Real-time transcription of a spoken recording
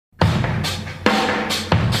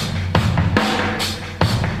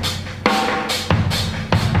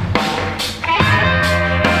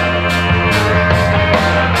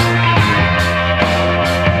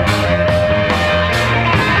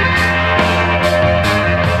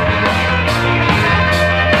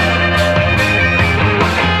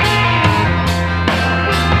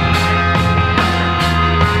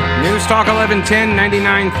Talk 1110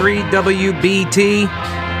 99.3 WBT.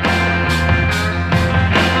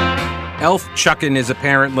 Elf chucking is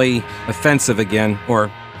apparently offensive again,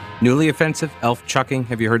 or newly offensive. Elf chucking.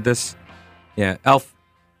 Have you heard this? Yeah, elf.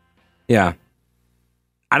 Yeah.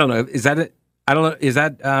 I don't know. Is that it? I don't know. Is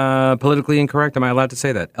that politically incorrect? Am I allowed to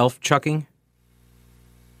say that? Elf chucking?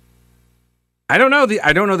 I don't know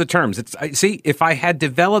the terms. See, if I had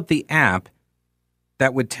developed the app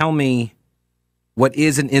that would tell me what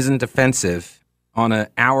is and isn't offensive on an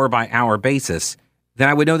hour-by-hour basis, then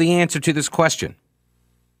I would know the answer to this question.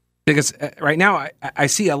 Because right now, I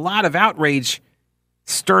see a lot of outrage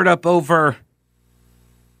stirred up over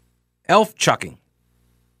elf chucking.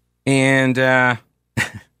 And and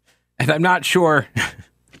I'm not sure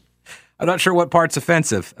what part's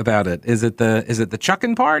offensive about it. Is it the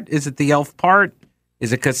chucking part? Is it the elf part?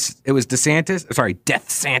 Is it because it was DeSantis? Sorry, Death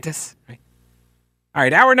Santis, right? All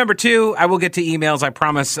right, hour number 2, I will get to emails, I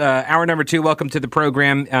promise. Hour number 2, welcome to the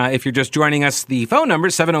program. If you're just joining us, the phone number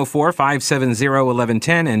is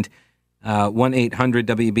 704-570-1110 and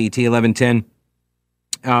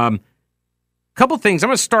 1-800-WBT-1110. Couple things. I'm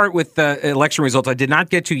going to start with election results I did not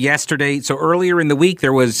get to yesterday. So earlier in the week,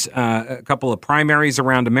 there was a couple of primaries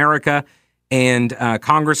around America, and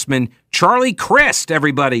Congressman Charlie Crist,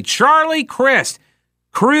 everybody, Charlie Crist,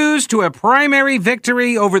 cruised to a primary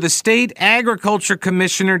victory over the state agriculture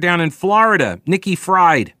commissioner down in Florida, Nikki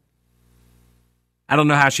Fried. I don't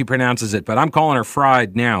know how she pronounces it, but I'm calling her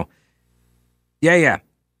Fried now. Yeah.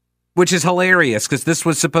 Which is hilarious because this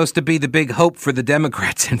was supposed to be the big hope for the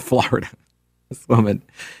Democrats in Florida. This woman,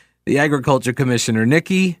 the agriculture commissioner,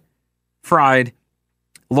 Nikki Fried,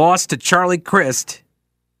 lost to Charlie Crist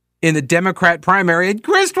in the Democrat primary, and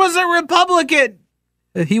Crist was a Republican.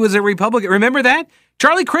 He was a Republican. Remember that?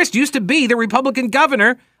 Charlie Crist used to be the Republican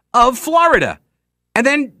governor of Florida and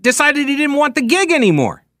then decided he didn't want the gig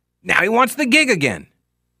anymore. Now he wants the gig again.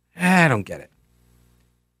 I don't get it.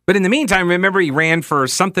 But in the meantime, remember he ran for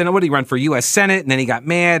something. What did he run for? U.S. Senate, and then he got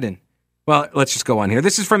mad. And well, let's just go on here.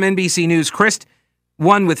 This is from NBC News. Crist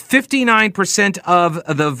won with 59%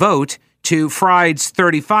 of the vote to Fried's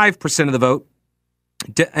 35% of the vote.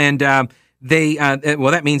 And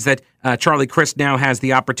that means that Charlie Crist now has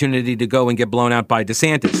the opportunity to go and get blown out by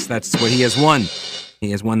DeSantis. That's what he has won. He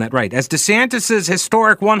has won that right. As DeSantis'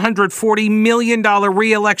 historic $140 million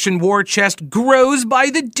re-election war chest grows by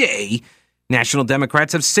the day, National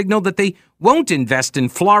Democrats have signaled that they won't invest in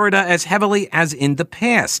Florida as heavily as in the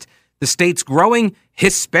past. The state's growing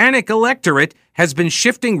Hispanic electorate has been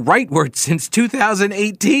shifting rightward since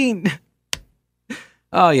 2018.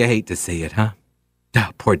 Oh, you hate to see it, huh? Oh,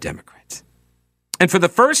 poor Democrats. And for the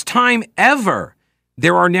first time ever,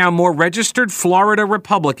 there are now more registered Florida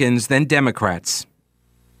Republicans than Democrats.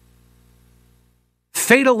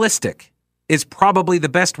 Fatalistic is probably the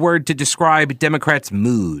best word to describe Democrats'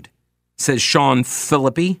 mood, says Sean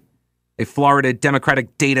Philippi, a Florida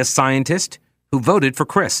Democratic data scientist who voted for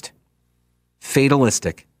Crist.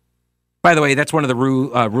 Fatalistic. By the way, that's one of the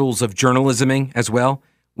rules of journalisming as well.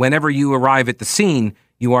 Whenever you arrive at the scene,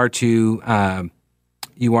 you are to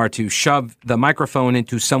shove the microphone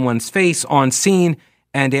into someone's face on scene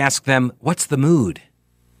and ask them, "What's the mood?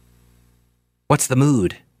 What's the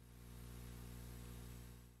mood?"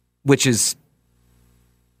 Which is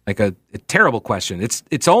like a terrible question.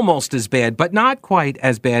 It's almost as bad, but not quite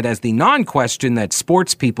as bad as the non-question that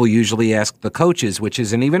sports people usually ask the coaches, which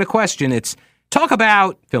isn't even a question. It's talk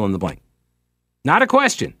about fill in the blank. Not a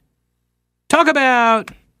question. Talk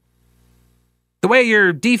about the way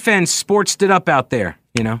your defense sportsed it up out there,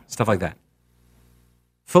 stuff like that.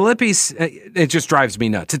 Philippi's, it just drives me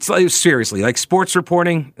nuts. It's like, seriously, like sports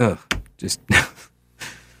reporting, just...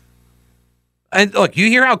 And look, you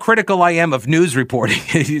hear how critical I am of news reporting.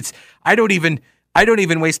 I don't even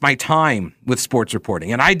waste my time with sports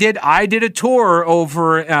reporting. And I did a tour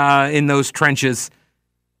over in those trenches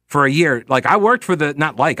for a year. I worked for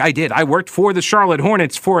I worked for the Charlotte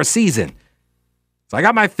Hornets for a season. So I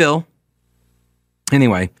got my fill.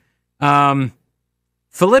 Anyway,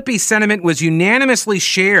 Philippi's sentiment was unanimously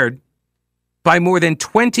shared by more than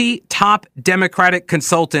 20 top Democratic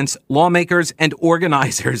consultants, lawmakers, and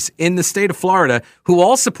organizers in the state of Florida who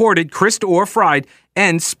all supported Crist or Fried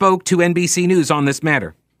and spoke to NBC News on this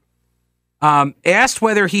matter. Asked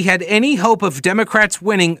whether he had any hope of Democrats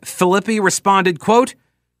winning, Philippi responded, quote,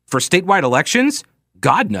 "For statewide elections?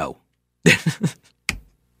 God, no."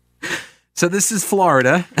 So this is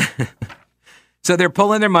Florida. So they're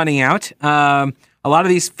pulling their money out. A lot of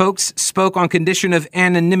these folks spoke on condition of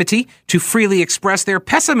anonymity to freely express their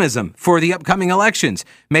pessimism for the upcoming elections,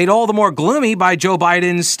 made all the more gloomy by Joe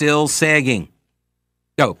Biden's still sagging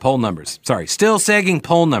poll numbers. Still sagging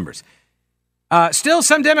poll numbers. Still,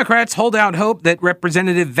 some Democrats hold out hope that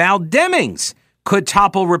Representative Val Demings could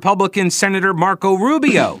topple Republican Senator Marco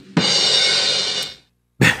Rubio.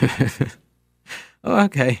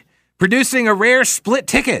 Okay. Producing a rare split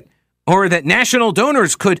ticket, or that national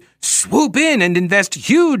donors could swoop in and invest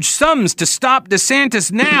huge sums to stop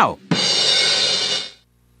DeSantis now.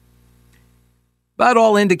 But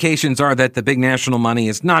all indications are that the big national money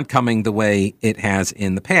is not coming the way it has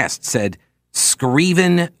in the past, said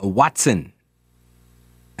Screven Watson.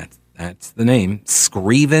 That's the name.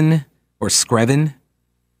 Screven or Screven.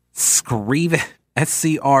 Screven.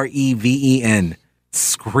 Screven.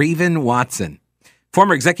 Screven Watson,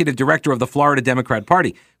 former executive director of the Florida Democrat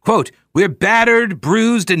Party. Quote, "We're battered,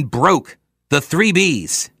 bruised, and broke. The three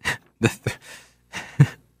Bs."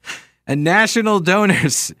 And national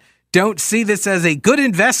donors don't see this as a good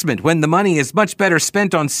investment when the money is much better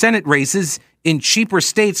spent on Senate races in cheaper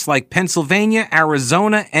states like Pennsylvania,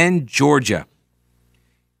 Arizona, and Georgia.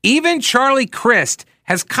 Even Charlie Crist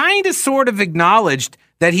has kind of sort of acknowledged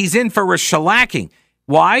that he's in for a shellacking.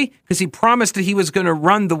 Why? Because he promised that he was going to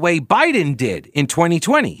run the way Biden did in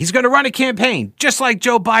 2020. He's going to run a campaign just like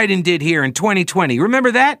Joe Biden did here in 2020.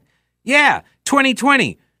 Remember that? Yeah,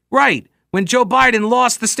 2020. Right, when Joe Biden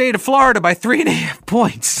lost the state of Florida by 3.5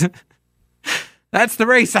 points. That's the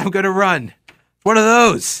race I'm going to run. One of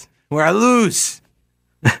those where I lose.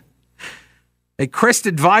 A Crist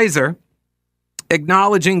advisor,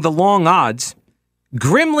 acknowledging the long odds,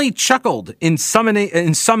 grimly chuckled in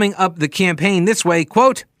summing up the campaign this way,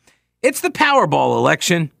 quote, "It's the Powerball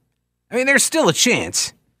election. I mean, there's still a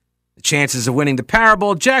chance. The chances of winning the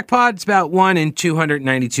Powerball jackpot is about 1 in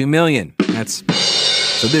 292 million.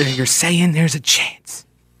 So there you're saying there's a chance.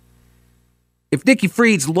 If Nikki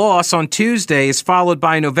Fried's loss on Tuesday is followed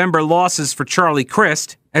by November losses for Charlie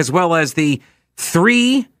Crist, as well as the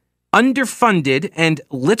 3 underfunded and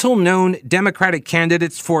little-known Democratic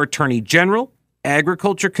candidates for Attorney General,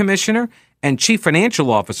 Agriculture Commissioner, and Chief Financial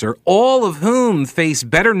Officer, all of whom face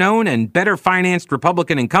better-known and better-financed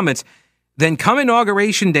Republican incumbents, then come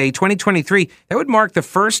Inauguration Day 2023, that would mark the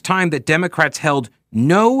first time that Democrats held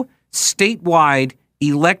no statewide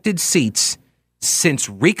elected seats since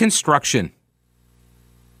Reconstruction.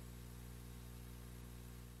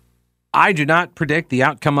 I do not predict the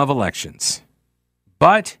outcome of elections,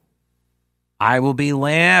 but I will be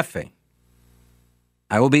laughing.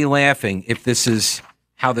 I will be laughing if this is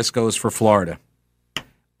how this goes for Florida.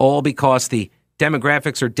 All because the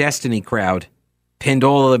demographics or destiny crowd pinned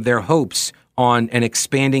all of their hopes on an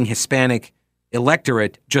expanding Hispanic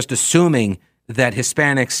electorate, just assuming that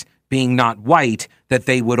Hispanics, being not white, that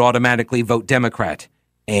they would automatically vote Democrat.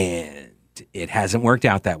 And it hasn't worked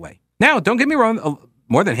out that way. Now, don't get me wrong,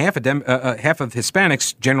 more than half of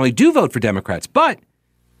Hispanics generally do vote for Democrats, but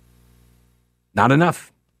not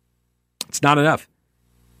enough. It's not enough.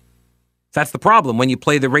 That's the problem. When you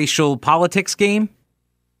play the racial politics game,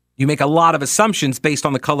 you make a lot of assumptions based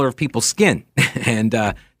on the color of people's skin. And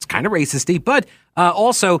it's kind of racist-y, but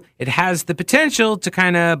also it has the potential to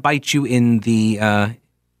kind of bite you in the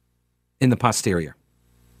posterior.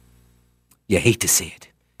 You hate to see it.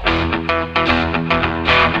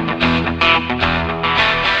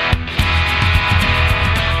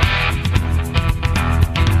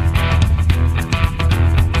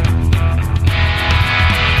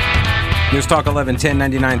 News Talk 1110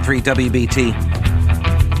 99.3 WBT.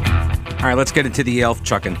 All right, let's get into the elf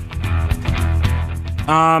chucking.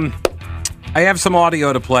 I have some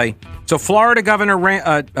audio to play. So Florida Governor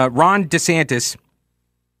Ron DeSantis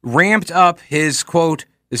ramped up his, quote,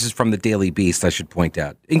 this is from the Daily Beast, I should point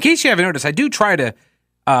out. In case you haven't noticed, I do try to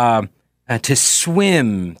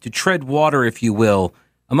swim, to tread water, if you will,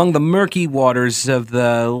 among the murky waters of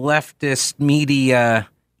the leftist media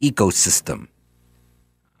ecosystem.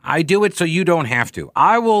 I do it so you don't have to.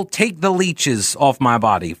 I will take the leeches off my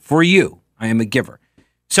body for you. I am a giver.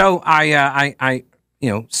 So I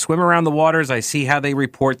swim around the waters. I see how they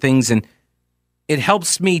report things, and it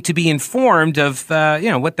helps me to be informed of,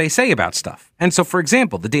 what they say about stuff. And so, for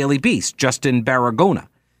example, the Daily Beast, Justin Baragona,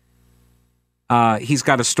 he's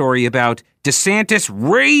got a story about DeSantis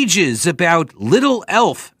rages about little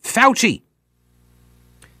elf Fauci.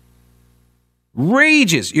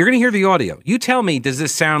 Rages. You're going to hear the audio. You tell me, does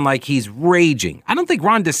this sound like he's raging? I don't think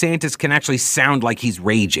Ron DeSantis can actually sound like he's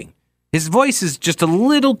raging. His voice is just a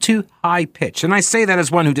little too high-pitched. And I say that as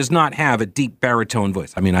one who does not have a deep baritone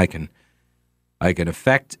voice. I mean, I can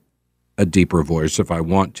affect a deeper voice if I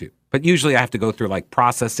want to. But usually I have to go through like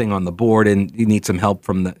processing on the board, and you need some help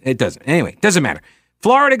from it doesn't. Anyway, it doesn't matter.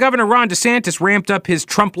 Florida Governor Ron DeSantis ramped up his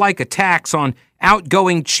Trump-like attacks on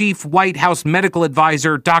outgoing chief White House medical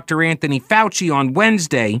advisor Dr. Anthony Fauci on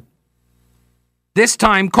Wednesday this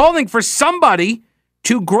time calling for somebody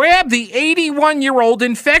to grab the 81-year-old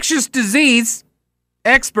infectious disease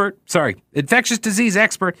expert,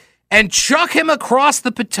 and chuck him across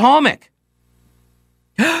the Potomac.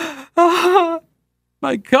 Oh,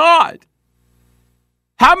 my God.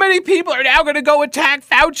 How many people are now going to go attack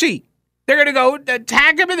Fauci? They're going to go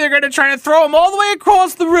attack him, and they're going to try to throw him all the way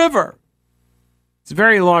across the river. It's a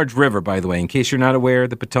very large river, by the way. In case you're not aware,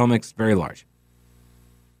 the Potomac's very large.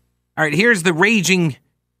 All right, here's the raging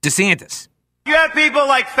DeSantis. You have people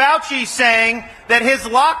like Fauci saying that his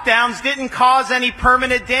lockdowns didn't cause any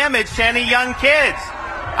permanent damage to any young kids.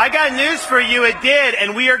 I got news for you, it did,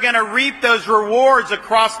 and we are going to reap those rewards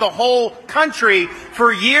across the whole country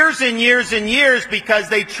for years and years and years because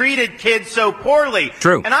they treated kids so poorly.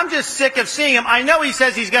 True. And I'm just sick of seeing him. I know he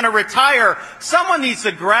says he's going to retire. Someone needs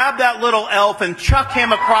to grab that little elf and chuck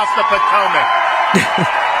him across the Potomac.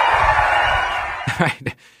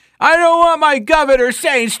 I don't want my governor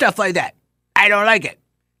saying stuff like that. I don't like it.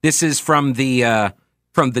 This is from the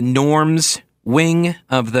norms wing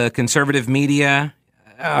of the conservative media.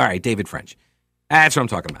 All right, David French. That's what I'm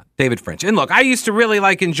talking about. David French. And look, I used to really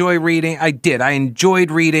enjoy reading. I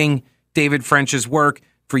enjoyed reading David French's work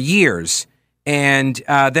for years. And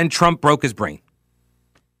then Trump broke his brain.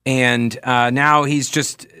 And now he's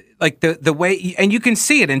just like the way, and you can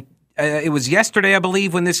see it. And it was yesterday, I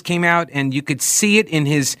believe, when this came out. And you could see it in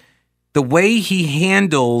the way he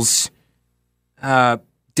handles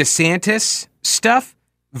DeSantis stuff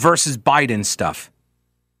versus Biden stuff.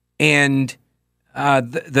 And I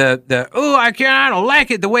don't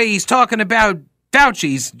like it. The way he's talking about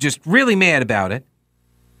Fauci's just really mad about it.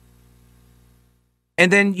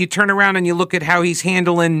 And then you turn around and you look at how he's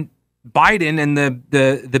handling Biden and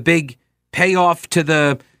the big payoff to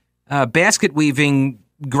the basket weaving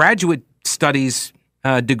graduate studies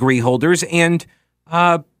degree holders. And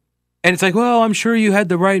it's like, well, I'm sure you had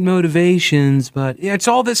the right motivations, but it's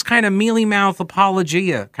all this kind of mealy mouth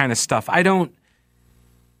apologia kind of stuff. I don't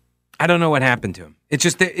know what happened to him. It's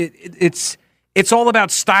just it's all about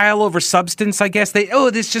style over substance, I guess.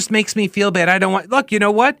 This just makes me feel bad. I don't want. Look, you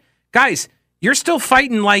know what, guys, you're still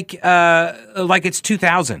fighting like it's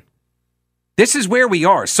 2000. This is where we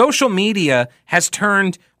are. Social media has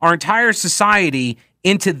turned our entire society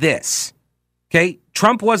into this. Okay,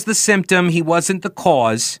 Trump was the symptom; he wasn't the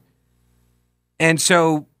cause, and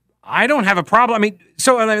so I don't have a problem. I mean,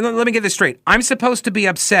 so let me get this straight. I'm supposed to be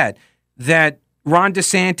upset that Ron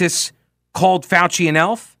DeSantis called Fauci an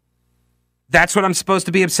elf? That's what I'm supposed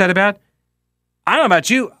to be upset about? I don't know about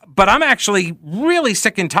you, but I'm actually really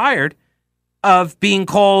sick and tired of being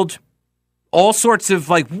called all sorts of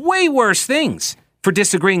way worse things for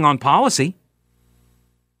disagreeing on policy.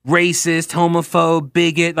 Racist, homophobe,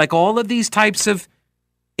 bigot, all of these types of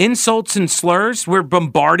insults and slurs we're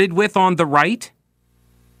bombarded with on the right.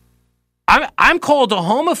 I'm called a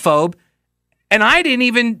homophobe, and I didn't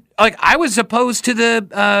even, I was opposed to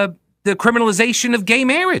the criminalization of gay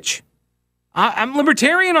marriage. I'm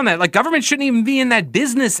libertarian on that. Government shouldn't even be in that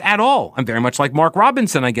business at all. I'm very much like Mark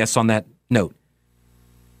Robinson, I guess, on that note.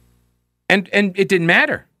 And it didn't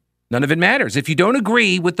matter. None of it matters. If you don't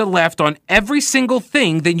agree with the left on every single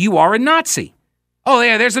thing, then you are a Nazi. Oh,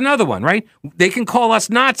 yeah, there's another one, right? They can call us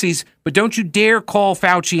Nazis, but don't you dare call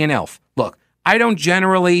Fauci an elf. Look, I don't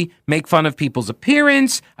generally make fun of people's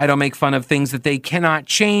appearance. I don't make fun of things that they cannot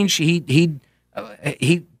change. I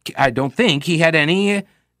don't think he had any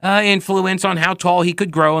influence on how tall he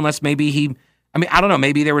could grow, unless maybe I don't know,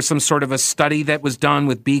 maybe there was some sort of a study that was done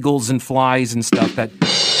with beagles and flies and stuff that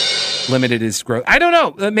limited his growth. I don't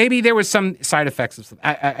know. Maybe there was some side effects of something.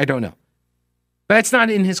 I don't know. But it's not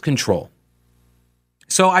in his control.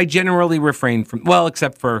 So I generally refrain from,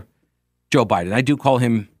 except for Joe Biden. I do call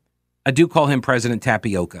him President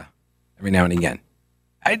Tapioca every now and again.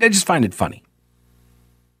 I just find it funny.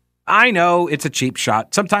 I know it's a cheap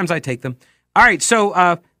shot. Sometimes I take them. All right,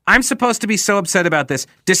 so I'm supposed to be so upset about this.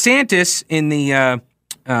 DeSantis, in the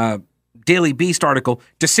Daily Beast article,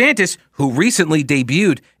 DeSantis, who recently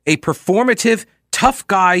debuted a performative tough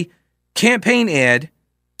guy campaign ad,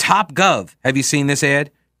 Top Gov. Have you seen this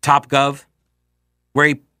ad? Top Gov, where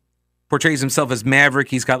he portrays himself as Maverick.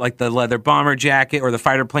 He's got the leather bomber jacket or the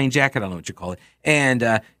fighter plane jacket. I don't know what you call it.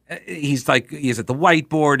 And he's at the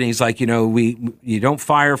whiteboard, and he's you don't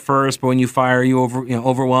fire first, but when you fire,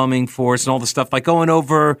 overwhelming force and all the stuff going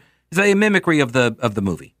over. It's a mimicry of the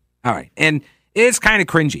movie. All right, and it's kind of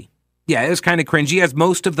cringy. Yeah, it's kind of cringy, as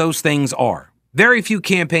most of those things are. Very few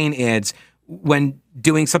campaign ads, when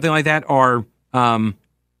doing something like that, are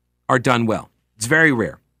done well. It's very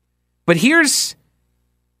rare. But here's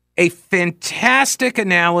a fantastic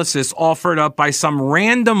analysis offered up by some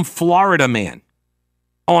random Florida man.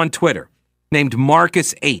 on Twitter named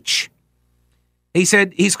Marcus H. He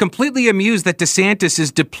said he's completely amused that DeSantis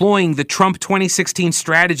is deploying the Trump 2016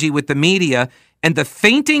 strategy with the media and the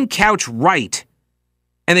fainting couch right,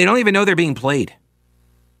 and they don't even know they're being played.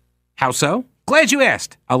 How so? Glad you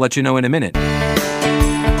asked. I'll let you know in a minute.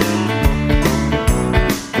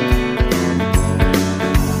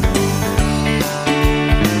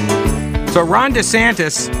 So Ron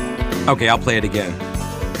DeSantis, okay, I'll play it again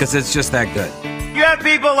because it's just that good. You have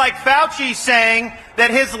people like Fauci saying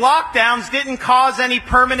that his lockdowns didn't cause any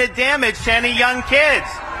permanent damage to any young kids.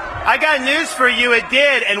 I got news for you, it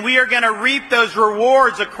did, and we are going to reap those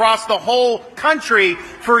rewards across the whole country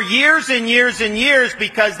for years and years and years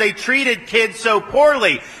because they treated kids so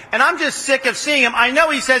poorly. And I'm just sick of seeing him. I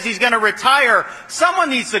know he says he's going to retire. Someone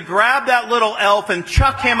needs to grab that little elf and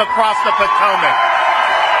chuck him across the Potomac.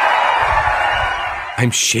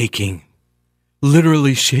 I'm shaking.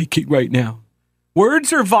 Literally shaking right now.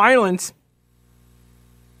 Words are violence.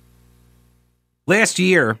 Last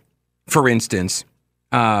year, for instance,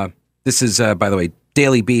 this is, by the way,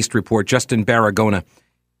 Daily Beast report, Justin Baragona.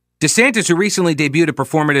 DeSantis, who recently debuted a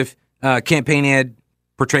performative campaign ad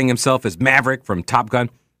portraying himself as Maverick from Top Gun,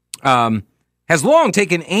 has long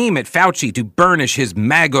taken aim at Fauci to burnish his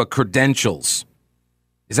MAGA credentials.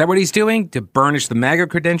 Is that what he's doing? To burnish the MAGA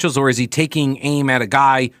credentials? Or is he taking aim at a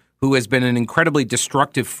guy who has been an incredibly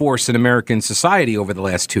destructive force in American society over the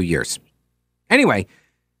last 2 years? Anyway,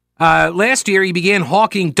 last year he began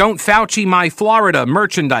hawking "Don't Fauci My Florida"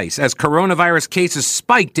 merchandise as coronavirus cases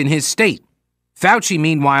spiked in his state. Fauci,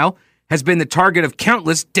 meanwhile, has been the target of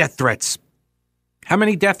countless death threats. How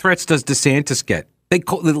many death threats does DeSantis get? They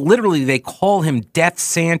call him Death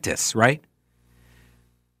Santis, right?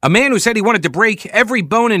 A man who said he wanted to break every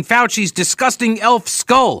bone in Fauci's disgusting elf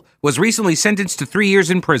skull was recently sentenced to 3 years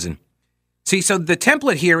in prison. See, so the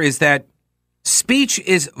template here is that speech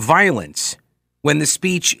is violence when the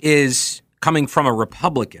speech is coming from a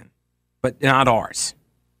Republican, but not ours.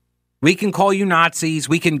 We can call you Nazis.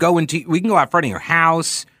 We can go out front of your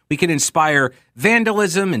house. We can inspire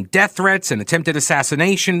vandalism and death threats and attempted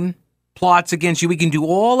assassination plots against you. We can do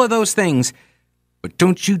all of those things, but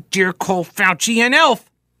don't you dare call Fauci an elf.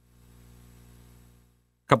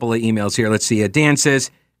 Couple of emails here. Let's see. Dan says,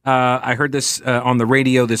 I heard this on the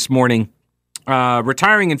radio this morning.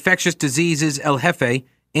 Retiring infectious diseases El Jefe,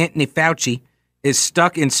 Anthony Fauci, is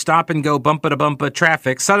stuck in stop-and-go bumper-to-bumper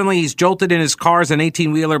traffic. Suddenly, he's jolted in his car as an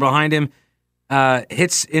 18-wheeler behind him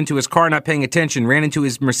hits into his car, not paying attention, ran into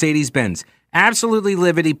his Mercedes-Benz. Absolutely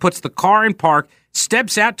livid, he puts the car in park,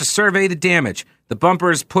 steps out to survey the damage. The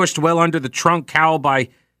bumper is pushed well under the trunk cowl by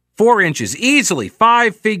 4 inches. Easily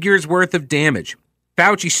 5 figures worth of damage.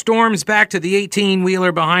 Fauci storms back to the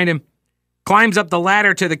 18-wheeler behind him, climbs up the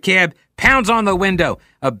ladder to the cab, pounds on the window.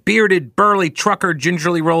 A bearded, burly trucker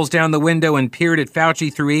gingerly rolls down the window and peered at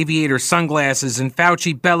Fauci through aviator sunglasses, and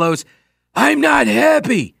Fauci bellows, "I'm not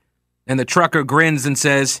happy!" And the trucker grins and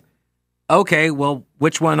says, "Okay, well,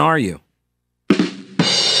 which one are you?"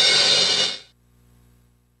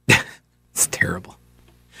 It's terrible.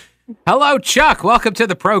 Hello, Chuck. Welcome to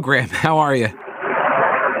the program. How are you?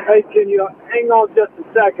 Hey, can you hang on just a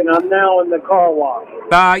second? I'm now in the car wash.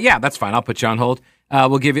 Yeah, that's fine. I'll put you on hold.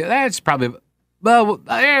 We'll give you, we'll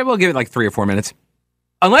give it like 3 or 4 minutes.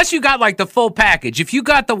 Unless you got like the full package. If you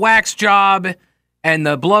got the wax job and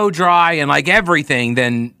the blow dry and like everything,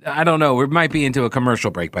 then I don't know. We might be into a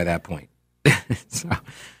commercial break by that point.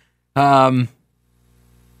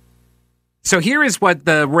 So here is what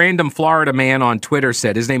the random Florida man on Twitter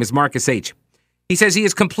said. His name is Marcus H. He says he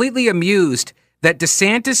is completely amused that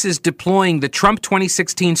DeSantis is deploying the Trump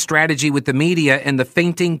 2016 strategy with the media and the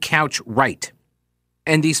fainting couch right.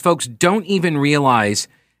 And these folks don't even realize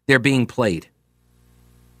they're being played.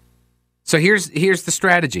 So here's the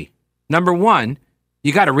strategy. Number one,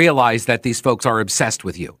 you got to realize that these folks are obsessed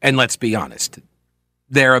with you. And let's be honest,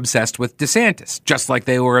 they're obsessed with DeSantis, just like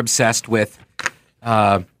they were obsessed with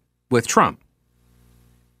Trump.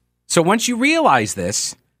 So once you realize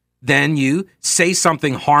this, then you say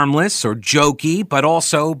something harmless or jokey, but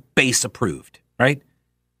also base approved, right?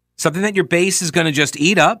 Something that your base is going to just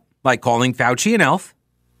eat up, like calling Fauci an elf,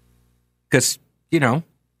 because,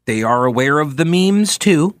 they are aware of the memes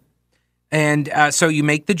too. And so you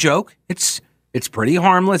make the joke. It's pretty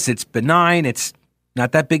harmless. It's benign. It's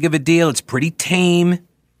not that big of a deal. It's pretty tame.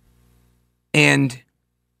 And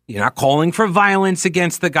you're not calling for violence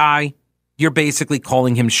against the guy. You're basically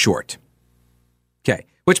calling him short. Okay.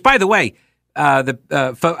 Which, by the way,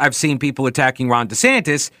 I've seen people attacking Ron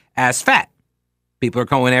DeSantis as fat. People are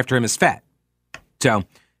going after him as fat. So,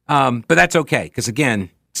 but that's okay, because,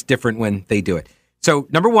 again, it's different when they do it. So,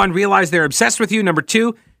 number one, realize they're obsessed with you. Number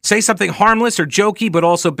two, say something harmless or jokey, but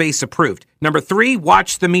also base approved. Number three,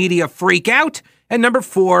 watch the media freak out. And number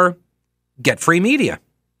four, get free media.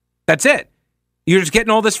 That's it. You're just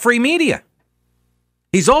getting all this free media.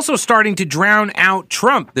 He's also starting to drown out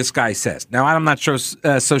Trump, this guy says. Now, I'm not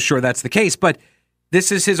so sure that's the case, but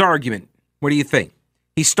this is his argument. What do you think?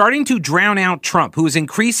 He's starting to drown out Trump, who is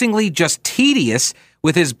increasingly just tedious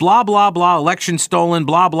with his blah, blah, blah, election stolen,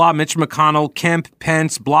 blah, blah, Mitch McConnell, Kemp,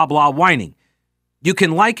 Pence, blah, blah, whining. You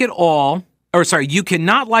can like it all, you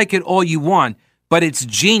cannot like it all you want, but it's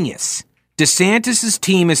genius. DeSantis'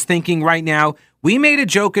 team is thinking right now, we made a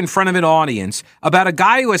joke in front of an audience about a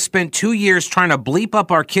guy who has spent 2 years trying to bleep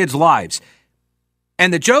up our kids' lives.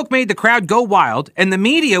 And the joke made the crowd go wild, and the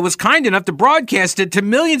media was kind enough to broadcast it to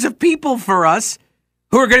millions of people for us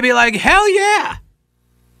who are going to be like, hell yeah.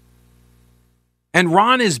 And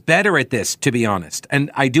Ron is better at this, to be honest. And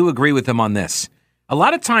I do agree with him on this. A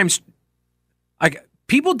lot of times,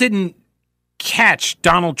 people didn't catch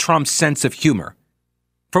Donald Trump's sense of humor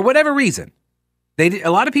for whatever reason.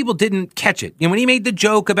 A lot of people didn't catch it. When he made the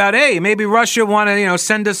joke about, hey, maybe Russia want to,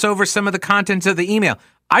 send us over some of the contents of the email.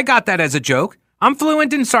 I got that as a joke. I'm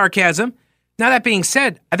fluent in sarcasm. Now, that being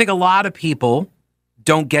said, I think a lot of people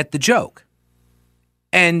don't get the joke.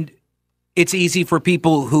 And it's easy for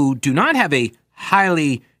people who do not have a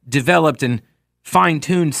highly developed and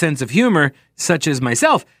fine-tuned sense of humor, such as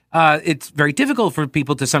myself. It's very difficult for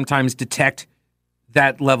people to sometimes detect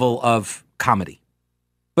that level of comedy.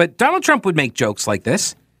 But Donald Trump would make jokes like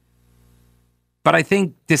this. But I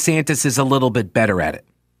think DeSantis is a little bit better at it.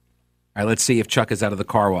 All right, let's see if Chuck is out of the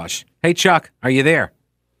car wash. Hey, Chuck, are you there?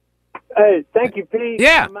 Hey, thank you, Pete.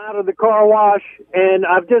 Yeah. I'm out of the car wash, and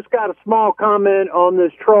I've just got a small comment on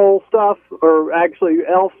this troll stuff, or actually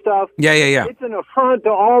elf stuff. Yeah. It's an affront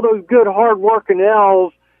to all those good, hard-working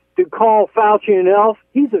elves to call Fauci an elf.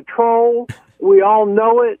 He's a troll. We all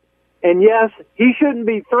know it. And yes, he shouldn't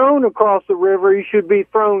be thrown across the river. He should be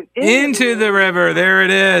thrown into the river. There it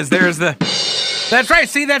is. That's right.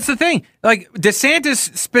 See, that's the thing. Like,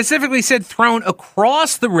 DeSantis specifically said thrown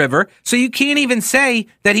across the river, so you can't even say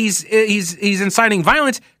that he's inciting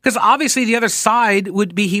violence, because obviously the other side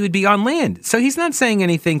he would be on land. So he's not saying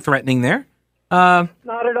anything threatening there. Not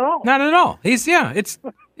at all. Not at all.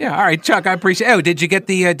 All right, Chuck, I appreciate. Oh, did you get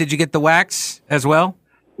the wax as well?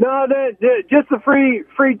 No, just the free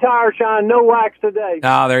tire shine, no wax today.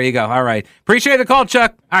 Oh, there you go. All right. Appreciate the call,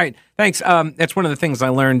 Chuck. All right. Thanks. That's one of the things I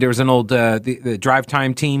learned. There was an old the drive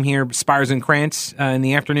time team here, Spires and Krantz, in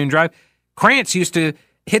the afternoon drive. Krantz used to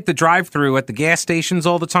hit the drive-through at the gas stations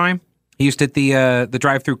all the time. He used to hit the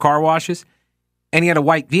drive-through car washes, and he had a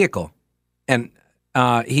white vehicle. And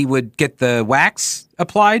he would get the wax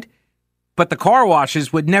applied, but the car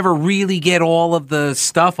washes would never really get all of the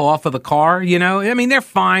stuff off of the car, I mean, they're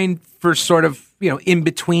fine for sort of, in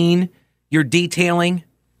between your detailing,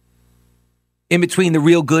 in between the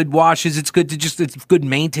real good washes. It's good it's good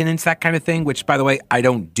maintenance, that kind of thing, which, by the way, I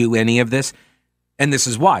don't do any of this. And this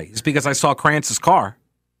is why. It's because I saw Krantz's car,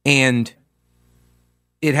 and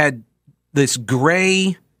it had this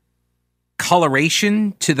gray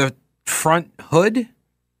coloration to the front hood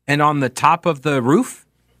and on the top of the roof.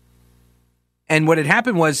 And what had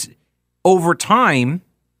happened was, over time,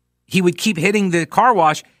 he would keep hitting the car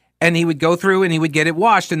wash, and he would go through and he would get it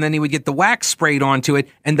washed, and then he would get the wax sprayed onto it,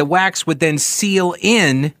 and the wax would then seal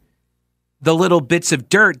in the little bits of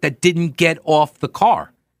dirt that didn't get off the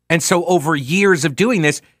car. And so over years of doing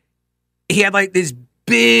this, he had like this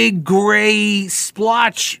big gray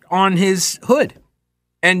splotch on his hood.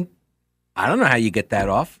 And I don't know how you get that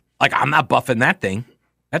off. Like, I'm not buffing that thing.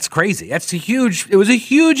 That's crazy. It was a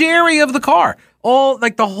huge area of the car. All,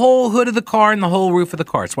 like, the whole hood of the car and the whole roof of the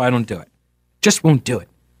car. That's why I don't do it. Just won't do it.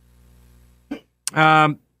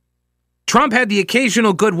 Trump had the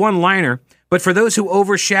occasional good one-liner, but for those who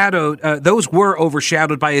those were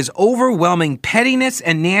overshadowed by his overwhelming pettiness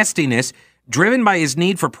and nastiness, driven by his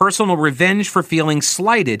need for personal revenge for feeling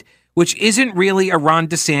slighted, which isn't really a Ron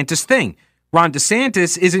DeSantis thing. Ron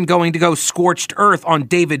DeSantis isn't going to go scorched earth on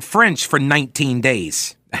David French for 19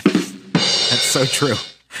 days. That's so true.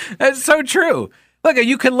 That's so true. Look,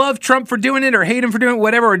 you can love Trump for doing it or hate him for doing it,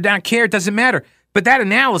 whatever, or not care. It doesn't matter. But that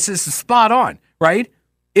analysis is spot on, right?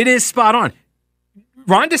 It is spot on.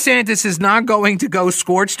 Ron DeSantis is not going to go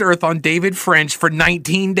scorched earth on David French for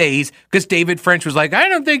 19 days because David French was like, I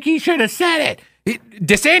don't think he should have said it.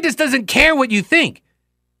 DeSantis doesn't care what you think.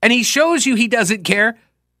 And he shows you he doesn't care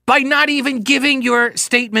by not even giving your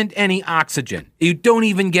statement any oxygen. You don't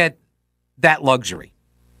even get that luxury.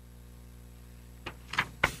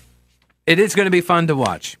 It is going to be fun to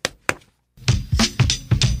watch.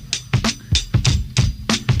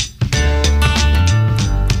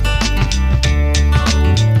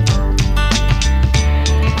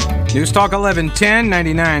 News Talk 1110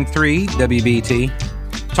 99.3 WBT.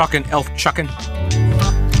 Talking elf chucking.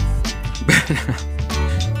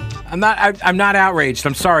 I'm not outraged.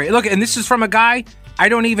 I'm sorry. Look, and this is from a guy. I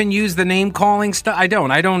don't even use the name calling stuff. I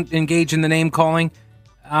don't engage in the name calling.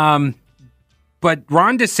 But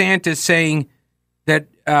Ron DeSantis saying that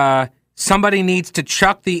somebody needs to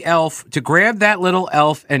chuck the elf, to grab that little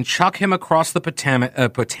elf and chuck him across the Potomac.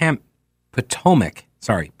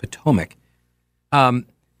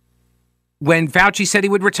 When Fauci said he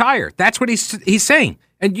would retire. That's what he's saying.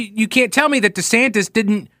 And you can't tell me that DeSantis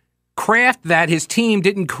didn't craft that, his team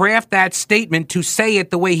didn't craft that statement to say it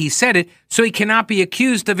the way he said it, so he cannot be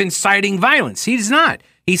accused of inciting violence. He's not.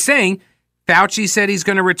 He's saying Fauci said he's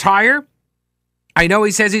going to retire. I know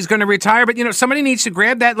he says he's going to retire, but, somebody needs to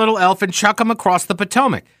grab that little elf and chuck him across the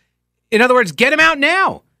Potomac. In other words, get him out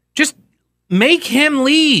now. Just make him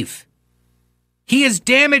leave. He has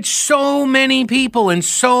damaged so many people and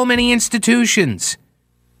so many institutions.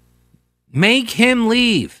 Make him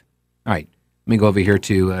leave. All right, let me go over here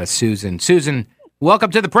to Susan. Susan,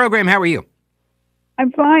 welcome to the program. How are you?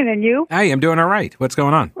 I'm fine, and you? Hey, I'm doing all right. What's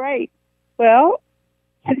going on? Great. Well,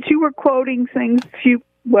 since you were quoting things, it's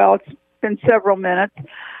been several minutes,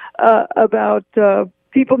 about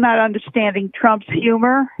people not understanding Trump's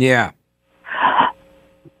humor. Yeah.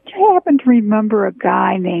 Do you happen to remember a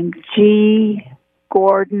guy named G.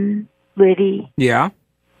 Gordon Liddy? Yeah.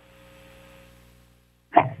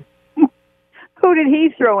 Who did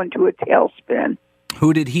he throw into a tailspin?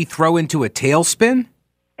 Who did he throw into a tailspin?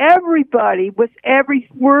 Everybody, with every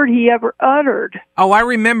word he ever uttered. Oh, I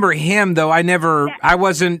remember him, though. I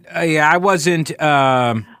wasn't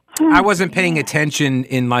paying attention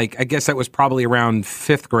in, I guess that was probably around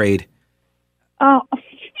 5th grade. Oh.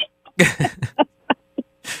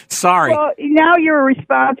 Sorry. Well, now you're a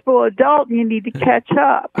responsible adult and you need to catch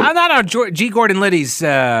up. I'm not on G. Gordon Liddy's,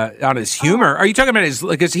 on his humor. Are you talking about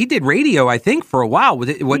because he did radio, I think, for a while.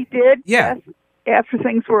 He did, yeah. Yes, after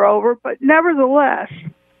things were over. But nevertheless,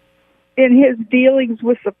 in his dealings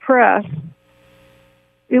with the press,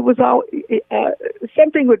 it was all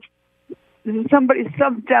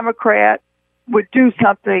some Democrat would do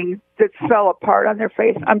something that fell apart on their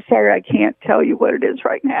face. I'm sorry, I can't tell you what it is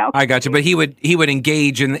right now. I got you, but he would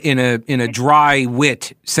engage in a dry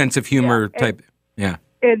wit sense of humor type. Yeah.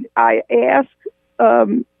 And I asked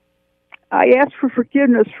for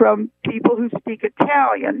forgiveness from people who speak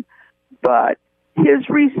Italian, but his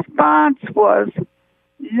response was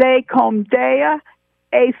 "Le commedia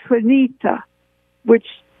è finita," which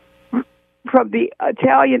from the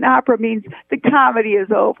Italian opera means the comedy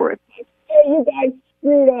is over. You guys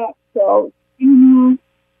screwed up, so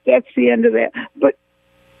that's the end of that. But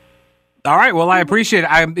all right, well, I appreciate it.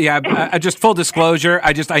 I just full disclosure.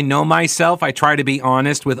 I know myself. I try to be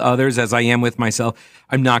honest with others as I am with myself.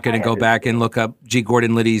 I'm not going to go back and look up G.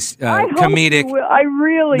 Gordon Liddy's comedic. I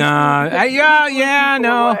really no.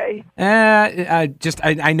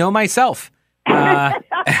 I know myself.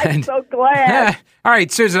 I'm so glad. All right,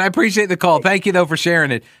 Susan, I appreciate the call. Thank you though for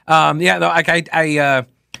sharing it.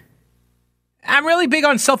 I'm really big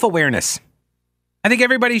on self-awareness. I think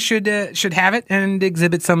everybody should have it and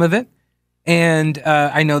exhibit some of it. And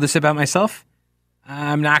I know this about myself.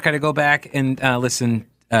 I'm not going to go back and listen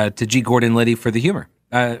to G. Gordon Liddy for the humor.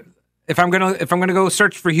 If I'm gonna go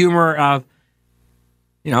search for humor, I'll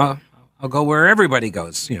go where everybody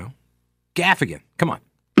goes. Gaffigan. Come on.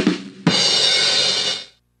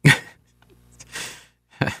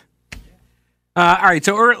 All right.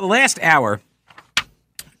 So last hour.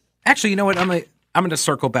 Actually, you know what? I'm going to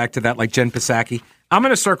circle back to that, like Jen Psaki. I'm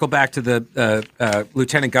going to circle back to the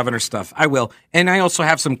lieutenant governor stuff. I will, and I also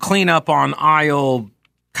have some cleanup on Iowa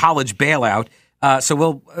college bailout.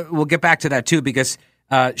 So we'll get back to that too, because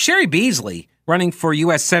Sherry Beasley running for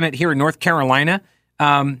U.S. Senate here in North Carolina.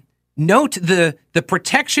 Note the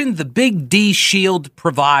protection the Big D shield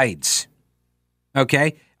provides.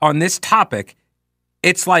 Okay, on this topic,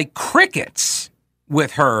 it's like crickets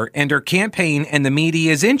with her and her campaign and the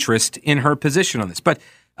media's interest in her position on this. But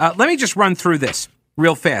let me just run through this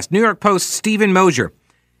real fast. New York Post, Stephen Mosier.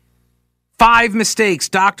 5 mistakes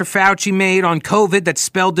Dr. Fauci made on COVID that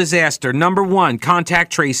spelled disaster. Number 1,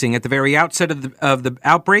 contact tracing. At the very outset of the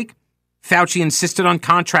outbreak, Fauci insisted on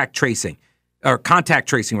contact tracing.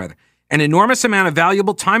 An enormous amount of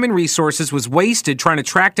valuable time and resources was wasted trying to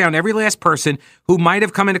track down every last person who might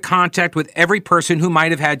have come into contact with every person who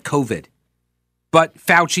might have had COVID. But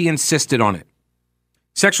Fauci insisted on it.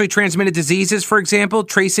 Sexually transmitted diseases, for example,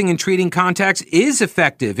 tracing and treating contacts is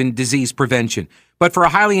effective in disease prevention. But for a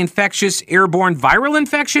highly infectious airborne viral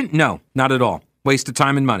infection, no, not at all. Waste of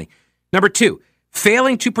time and money. Number 2,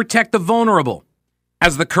 failing to protect the vulnerable.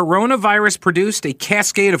 As the coronavirus produced a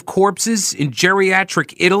cascade of corpses in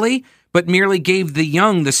geriatric Italy, but merely gave the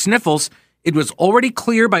young the sniffles, it was already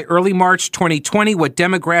clear by early March 2020 what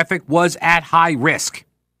demographic was at high risk.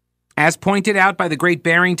 As pointed out by the Great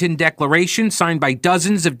Barrington Declaration, signed by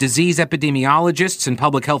dozens of disease epidemiologists and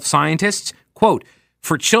public health scientists, quote,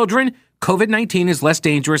 for children, COVID-19 is less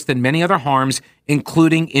dangerous than many other harms,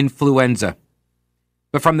 including influenza.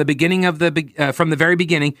 But from the very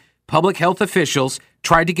beginning, public health officials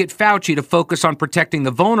tried to get Fauci to focus on protecting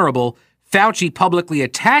the vulnerable. Fauci publicly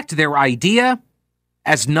attacked their idea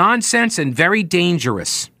as nonsense and very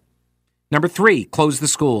dangerous. Number 3, close the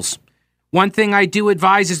schools. One thing I do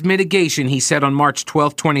advise is mitigation, he said on March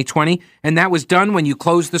 12, 2020, and that was done when you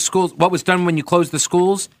closed the schools. What was done when you closed the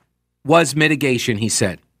schools was mitigation, he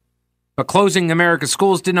said. But closing America's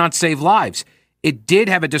schools did not save lives. It did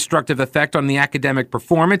have a destructive effect on the academic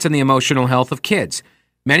performance and the emotional health of kids.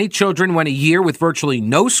 Many children went a year with virtually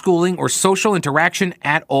no schooling or social interaction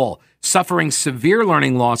at all, suffering severe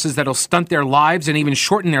learning losses that'll stunt their lives and even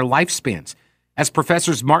shorten their lifespans. As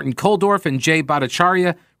Professors Martin Koldorf and Jay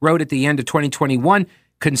Bhattacharya wrote at the end of 2021,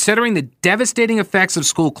 considering the devastating effects of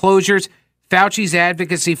school closures, Fauci's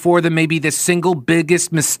advocacy for them may be the single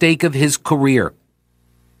biggest mistake of his career.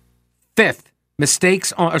 Fourth,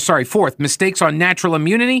 mistakes on natural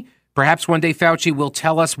immunity. Perhaps one day Fauci will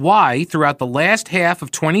tell us why throughout the last half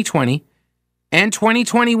of 2020 and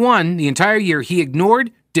 2021, the entire year, he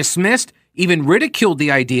ignored, dismissed, even ridiculed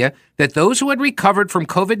the idea that those who had recovered from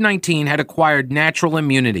COVID-19 had acquired natural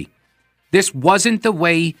immunity. This wasn't the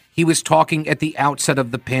way he was talking at the outset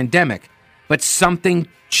of the pandemic, but something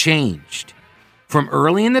changed. From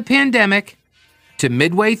early in the pandemic to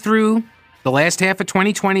midway through the last half of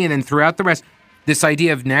 2020 and then throughout the rest, this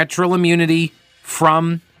idea of natural immunity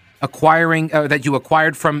from that you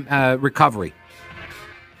acquired from recovery.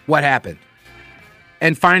 What happened?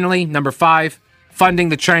 And finally, number 5, funding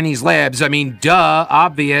the Chinese labs. I mean, duh,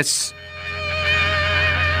 obvious.